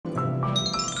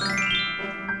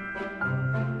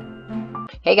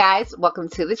Hey guys, welcome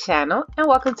to the channel and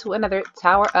welcome to another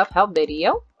Tower of Hell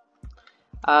video.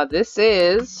 This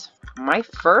is my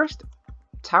first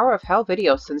Tower of Hell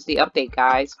video since the update,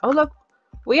 guys. Oh look,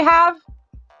 we have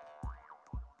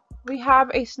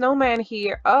a snowman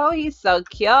here. Oh, he's so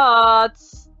cute.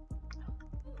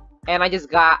 And I just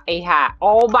got a hat.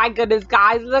 Oh my goodness,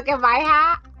 guys, look at my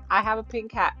hat. I have a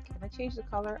pink hat. Can I change the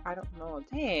color? I don't know.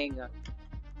 Dang.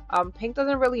 Pink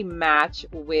doesn't really match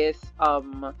with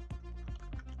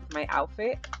my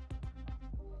outfit.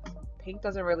 Pink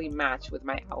doesn't really match with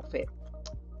my outfit.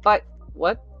 But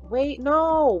what? Wait,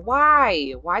 no.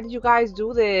 Why? Why did you guys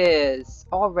do this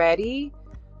already?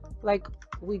 Like,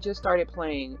 we just started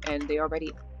playing and they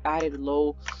already added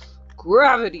low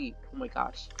gravity. Oh my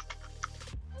gosh.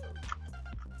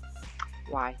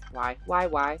 Why?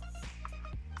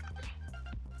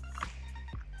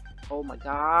 Oh my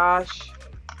gosh.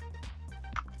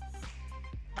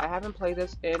 I haven't played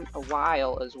this in a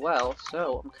while as well,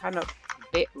 so I'm kind of a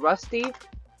bit rusty.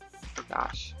 Oh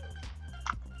gosh.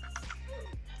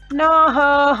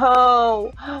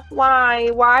 No! Why?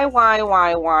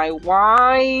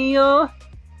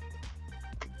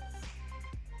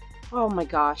 Oh my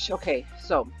gosh. Okay,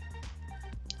 so.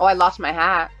 Oh, I lost my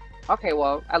hat. Okay,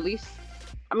 well, at least.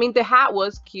 I mean, the hat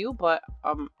was cute, but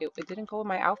it didn't go with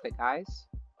my outfit, guys.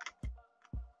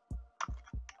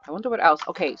 I wonder what else.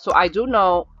 Okay, so I do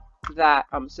know that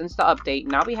since the update,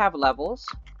 now we have levels.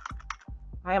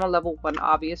 I am a level 1,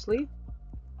 obviously.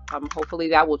 Hopefully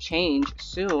that will change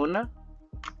soon.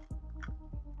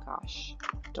 Gosh,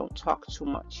 don't talk too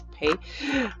much. Pay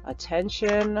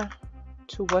attention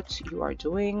to what you are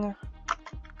doing.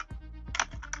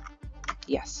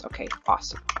 Yes, okay,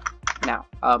 awesome. Now,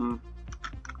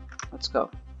 let's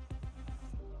go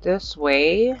this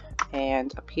way.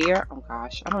 And up here, oh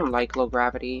gosh, I don't like low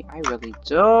gravity. I really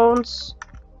don't.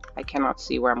 I cannot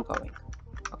see where I'm going.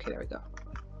 Okay, there we go.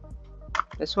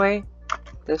 This way.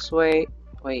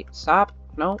 Wait, stop.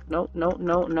 No.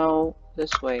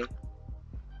 This way.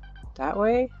 That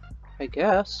way? I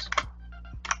guess.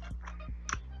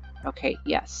 Okay,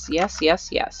 yes.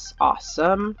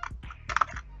 Awesome.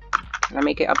 Can I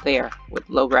make it up there with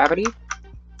low gravity?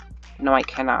 No, I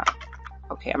cannot.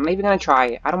 Okay, I'm not even gonna try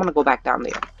it. I don't want to go back down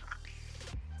there.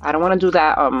 I don't want to do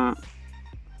that,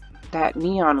 that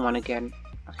neon one again.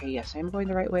 Okay, yes, I'm going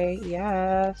the right way.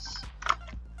 Yes.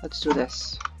 Let's do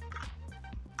this.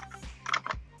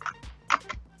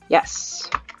 Yes.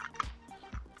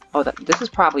 Oh, this is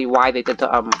probably why they did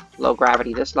the, low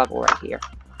gravity, this level right here.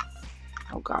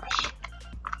 Oh, gosh.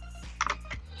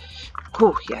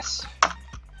 Whew, yes.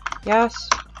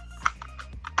 Yes.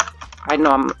 I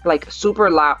know, I'm, like, super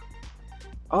loud.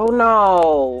 Oh,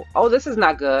 no. Oh, this is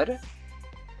not good.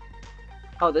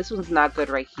 Oh, this one's not good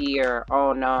right here.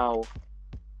 Oh, no.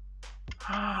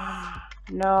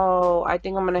 No, I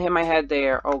think I'm gonna hit my head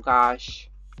there. Oh, gosh.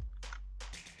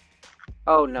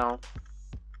 Oh, no.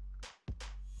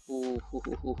 Ooh.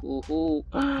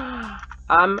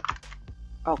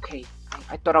 Okay.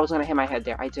 I thought I was gonna hit my head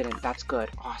there. I didn't. That's good.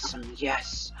 Awesome.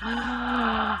 Yes.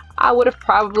 I would have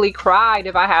probably cried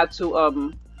if I had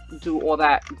to, do all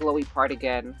that glowy part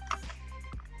again.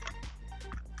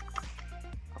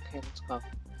 Okay, let's go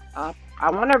up. I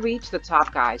want to reach the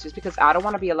top, guys, just because I don't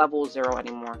want to be a level 0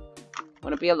 anymore. I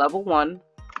want to be a level 1.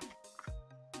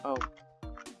 Oh,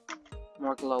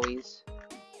 more glowies.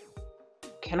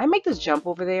 Can I make this jump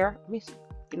over there? Let me see.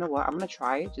 You know what? I'm going to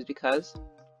try it just because.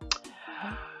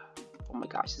 Oh my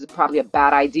gosh, this is probably a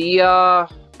bad idea.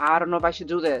 I don't know if I should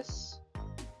do this.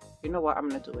 You know what? I'm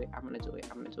going to do it. I'm going to do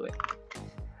it.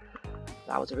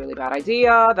 That was a really bad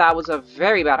idea. That was a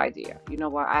very bad idea. You know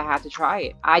what? I had to try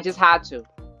it. I just had to.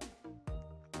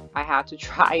 I had to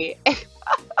try it.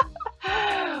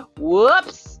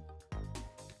 Whoops.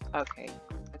 Okay.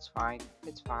 It's fine.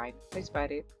 I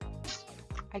sped it.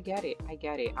 I get it.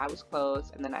 I was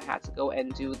close. And then I had to go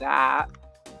and do that.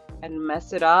 And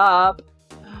mess it up.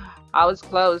 I was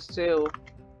close too.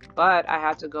 But I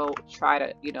had to go try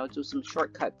to, you know, do some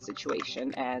shortcut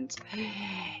situation, and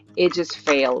it just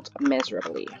failed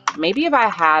miserably. Maybe if I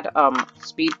had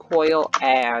speed coil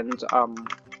and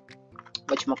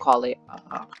whatchamacallit,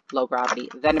 low gravity,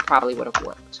 then it probably would have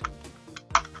worked.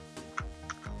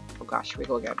 Oh gosh, here we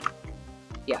go again.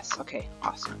 Yes, okay,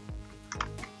 awesome.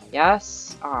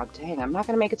 Yes. Oh dang, I'm not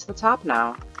gonna make it to the top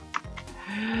now.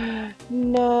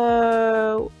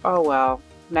 No. Oh well.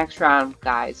 Next round,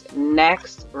 guys.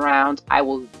 Next round, I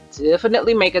will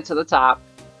definitely make it to the top.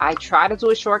 I tried to do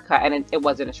a shortcut, and it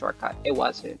wasn't a shortcut. It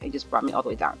wasn't. It just brought me all the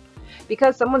way down.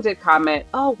 Because someone did comment,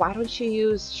 oh, why don't you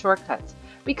use shortcuts?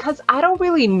 Because I don't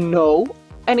really know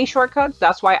any shortcuts.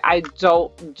 That's why I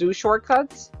don't do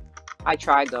shortcuts. I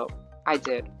tried though. I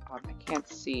did. I can't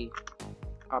see.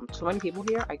 Too many people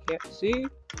here. I can't see.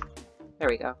 There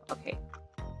we go. Okay.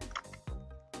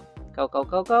 Go, go,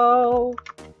 go, go.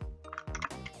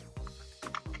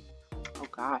 Oh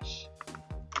gosh.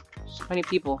 So many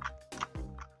people.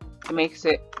 It makes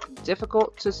it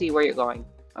difficult to see where you're going.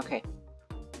 Okay.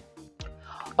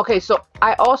 Okay, so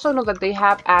I also know that they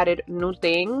have added new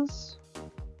things.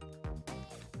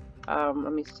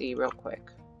 Let me see real quick.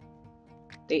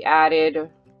 They added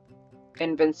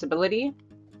invincibility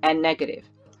and negative.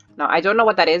 Now, I don't know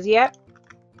what that is yet.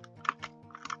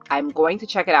 I'm going to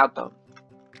check it out though.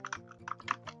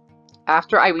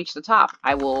 After I reach the top,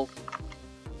 I will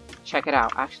check it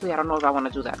out. Actually, I don't know if I want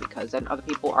to do that because then other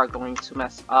people are going to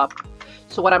mess up.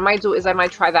 So what I might do is I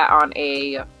might try that on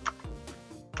a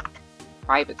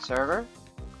private server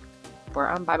where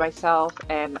I'm by myself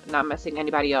and not messing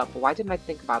anybody up. Why didn't I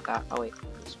think about that? Oh wait,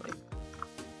 this way.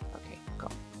 Okay, go.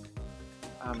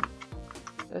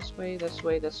 This way, this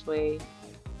way, this way,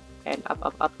 and up,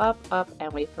 up, up, up, up,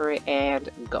 and wait for it and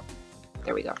go.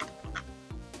 There we go.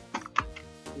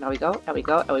 Now we go, and we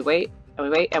go, and we wait, and we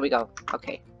wait, and we go.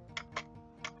 Okay.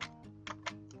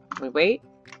 We wait,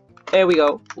 there we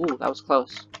go. Ooh, that was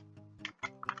close.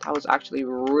 That was actually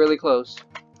really close.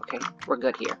 Okay, we're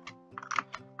good here.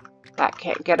 That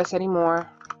can't get us anymore.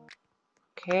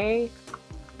 Okay.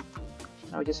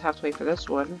 Now we just have to wait for this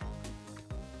one.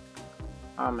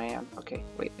 Oh man. Okay,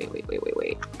 wait, wait, wait, wait, wait,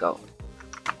 wait. Go.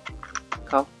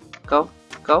 Go, go,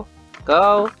 go,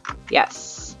 go.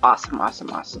 Yes. Awesome,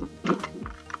 awesome, awesome.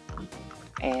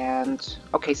 And,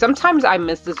 okay, sometimes I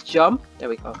miss this jump. There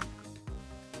we go.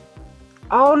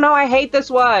 Oh no, I hate this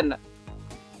one.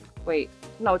 Wait,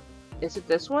 no, is it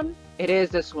this one? It is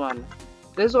this one.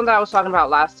 This one that I was talking about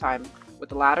last time with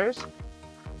the ladders.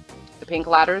 The pink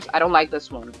ladders. I don't like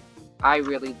this one. I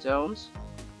really don't.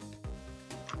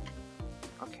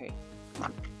 Okay, come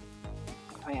on.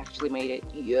 I actually made it.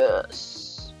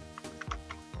 Yes.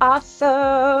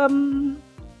 Awesome.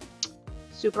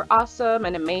 Super awesome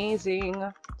and amazing.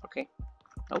 Okay.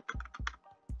 Nope.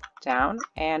 Down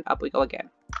and up we go again.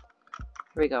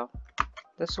 Here we go.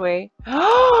 This way.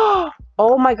 Oh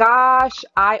my gosh.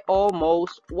 I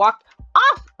almost walked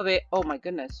off of it. Oh my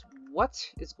goodness. What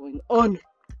is going on?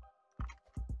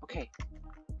 Okay.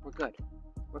 We're good.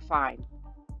 We're fine.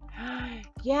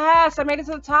 Yes, I made it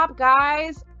to the top,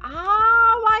 guys.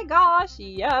 Oh my gosh.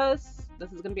 Yes.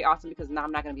 This is going to be awesome because now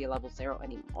I'm not going to be a level 0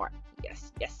 anymore.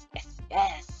 Yes, yes, yes,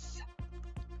 yes.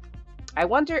 I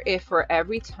wonder if for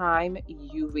every time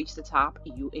you reach the top,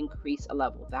 you increase a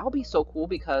level. That would be so cool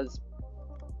because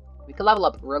we could level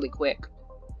up really quick.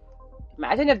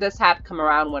 Imagine if this had come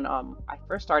around when I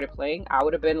first started playing. I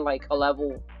would have been like a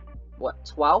level, what,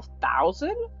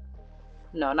 12,000?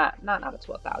 No, not a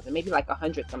 12,000. Maybe like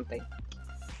 100 something.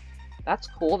 That's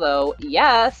cool though.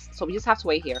 Yes. So we just have to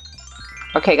wait here.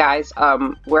 Okay, guys.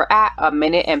 We're at 1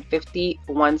 minute and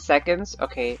 51 seconds.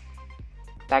 Okay.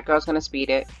 That girl's gonna speed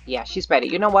it. Yeah, she's ready.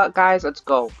 You know what, guys? Let's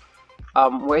go.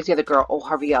 Where's the other girl? Oh,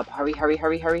 hurry up. Hurry, hurry,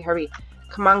 hurry, hurry, hurry.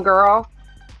 Come on, girl.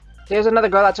 There's another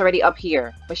girl that's already up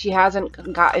here, but she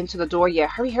hasn't got into the door yet.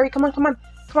 Hurry, hurry. Come on, come on.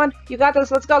 Come on. You got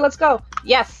this. Let's go, let's go.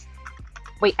 Yes.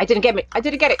 Wait, I didn't get it. I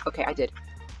didn't get it. Okay, I did.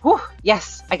 Whew.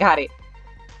 Yes, I got it.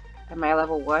 Am I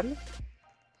level 1?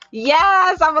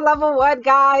 Yes, I'm a level 1,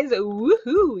 guys.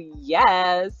 Woohoo.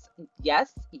 Yes.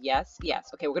 Yes, yes,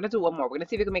 yes. Okay, we're gonna do one more. We're gonna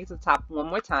see if we can make it to the top one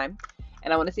more time.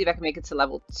 And I want to see if I can make it to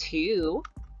level 2.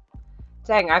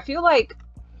 Dang, I feel like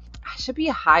I should be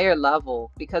a higher level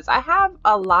because I have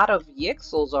a lot of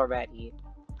yixels already.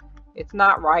 It's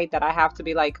not right that I have to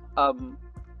be like a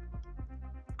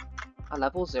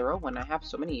level 0 when I have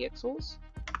so many yixels.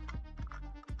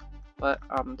 But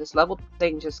this level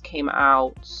thing just came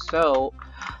out, so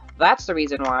that's the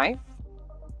reason why.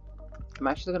 I'm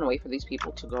actually gonna wait for these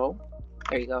people to go.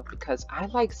 There you go, because I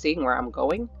like seeing where I'm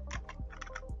going.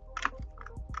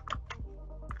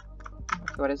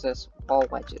 Okay, what is this? Wall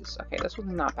wedges. Okay, this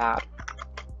one's not bad.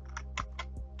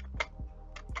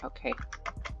 Okay.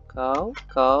 Go,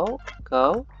 go,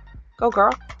 go. Go,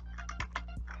 girl.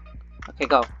 Okay,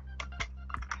 go.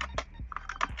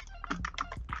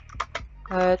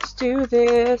 Let's do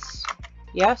this.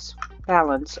 Yes.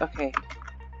 Balance. Okay.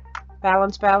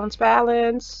 Balance, balance,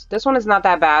 balance. This one is not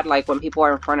that bad, like when people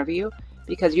are in front of you,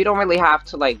 because you don't really have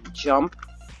to like jump.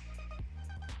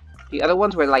 The other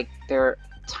ones were like they're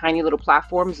tiny little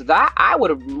platforms. That I would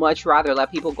have much rather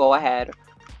let people go ahead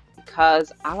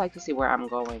because I like to see where I'm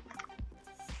going.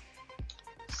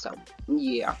 So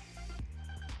yeah.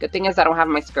 Good thing is I don't have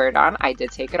my skirt on. I did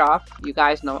take it off. You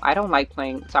guys know I don't like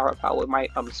playing Tower of Power with my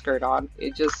skirt on.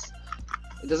 It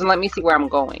doesn't let me see where I'm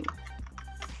going.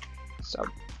 So,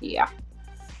 yeah.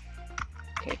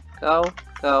 Okay, go,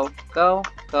 go, go,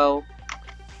 go,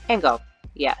 and go.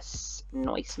 Yes.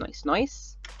 Nice, nice,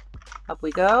 nice. Up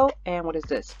we go. And what is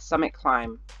this? Summit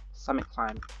climb. Summit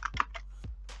climb.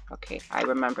 Okay, I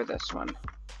remember this one.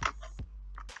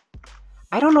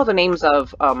 I don't know the names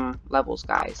of levels,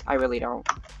 guys. I really don't.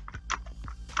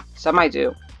 Some I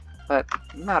do, but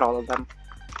not all of them.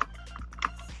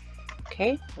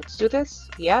 Okay, let's do this.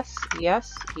 Yes,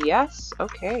 yes, yes.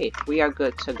 Okay, we are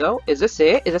good to go. Is this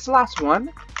it? Is this the last one?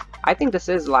 I think this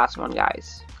is the last one,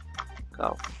 guys.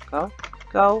 Go, go,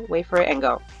 go. Wait for it and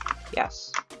go.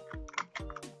 Yes.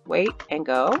 Wait and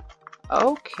go.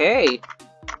 Okay.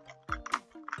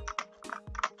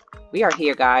 We are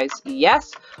here, guys.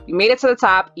 Yes, we made it to the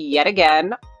top yet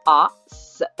again.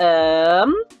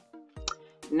 Awesome.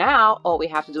 Now, all we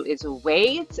have to do is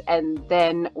wait, and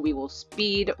then we will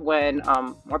speed when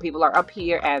more people are up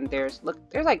here. And there's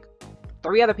like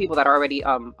 3 other people that are already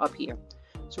up here.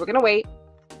 So we're gonna wait,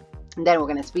 and then we're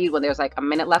gonna speed when there's like a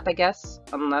minute left, I guess,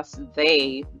 unless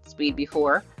they speed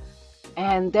before.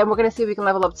 And then we're gonna see if we can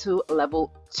level up to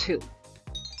level 2.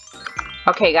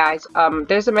 Okay, guys,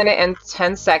 there's a minute and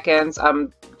 10 seconds.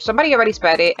 Somebody already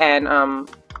sped it, and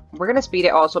we're gonna speed it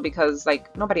also because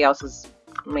like nobody else is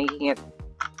making it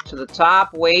to the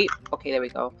top. Wait, okay, there we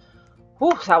go.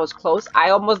 Whew, that was close. I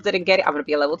almost didn't get it. I'm gonna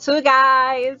be a level 2,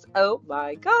 guys. Oh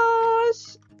my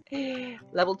gosh.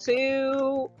 Level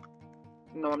 2.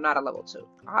 No, I'm not a level 2.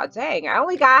 Ah, dang, I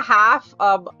only got half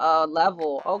of a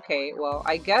level. Okay, well,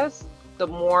 I guess the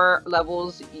more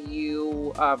levels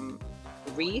you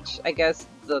reach, I guess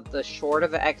the shorter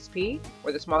the XP,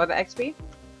 or the smaller the XP.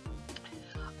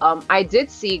 I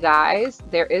did see, guys,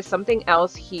 there is something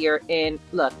else here in,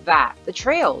 look, that, the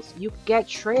trails. You get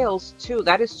trails too.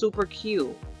 That is super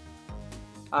cute.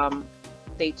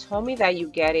 They told me that you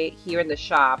get it here in the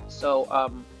shop,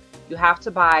 so you have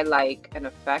to buy like an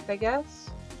effect, I guess.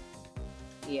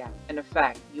 Yeah, an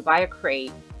effect. You buy a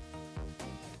crate.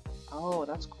 Oh,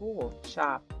 that's cool.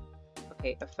 Shop.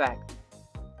 Okay, effect.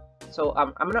 So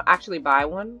I'm gonna actually buy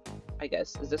one, I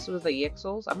guess. Is this with the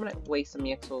Yixels? I'm gonna waste some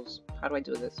Yixels. How do I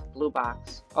do this? Blue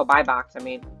box. Oh, buy box, I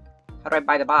mean. How do I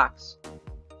buy the box?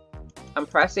 I'm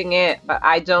pressing it, but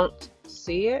I don't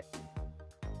see it.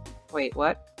 Wait,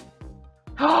 what?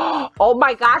 Oh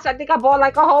my gosh, I think I bought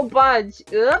like a whole bunch.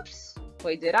 Oops.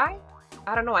 Wait, did I?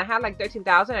 I don't know. I had like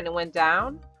 13,000 and it went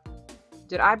down.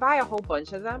 Did I buy a whole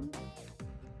bunch of them?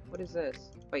 What is this?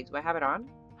 Wait, do I have it on?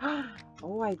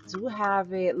 Oh, I do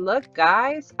have it. Look,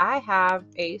 guys, I have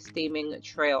a steaming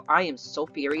trail. I am so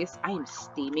furious. I am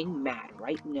steaming mad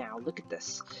right now. Look at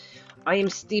this. I am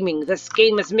steaming. This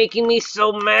game is making me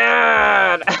so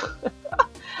mad. I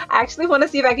actually want to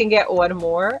see if I can get one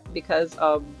more because,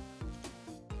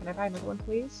 can I buy another one,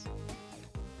 please?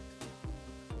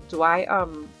 Do I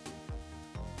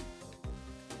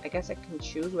guess I can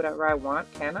choose whatever I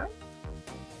want, can I?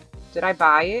 Did I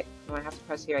buy it? No, I have to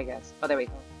press here, I guess. Oh, there we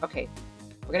go. Okay.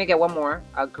 We're gonna get one more.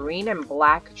 A green and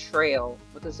black trail.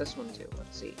 What does this one do?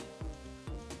 Let's see.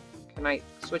 Can I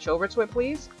switch over to it,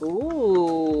 please?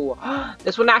 Ooh.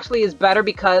 This one actually is better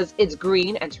because it's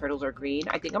green and turtles are green.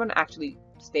 I think I'm gonna actually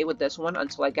stay with this one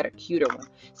until I get a cuter one.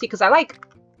 See, because I like...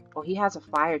 Oh, he has a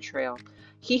fire trail.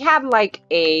 He had like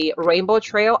a rainbow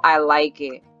trail. I like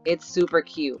it. It's super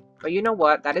cute. But you know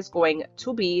what? That is going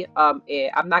to be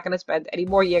it. I'm not going to spend any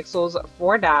more Yixels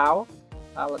for now.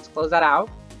 Let's close that out.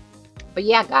 But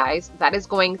yeah, guys, that is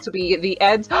going to be the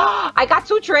end. I got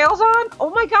 2 trails on. Oh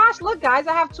my gosh. Look, guys,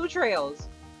 I have 2 trails.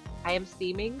 I am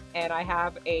steaming and I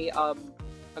have a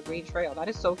green trail. That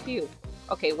is so cute.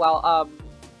 Okay, well,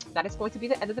 that is going to be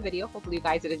the end of the video. Hopefully you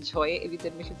guys did enjoy it. If you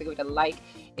did, make sure to give it a like.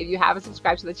 If you haven't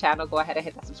subscribed to the channel, go ahead and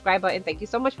hit that subscribe button. Thank you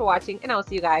so much for watching, and I'll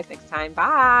see you guys next time.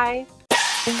 Bye!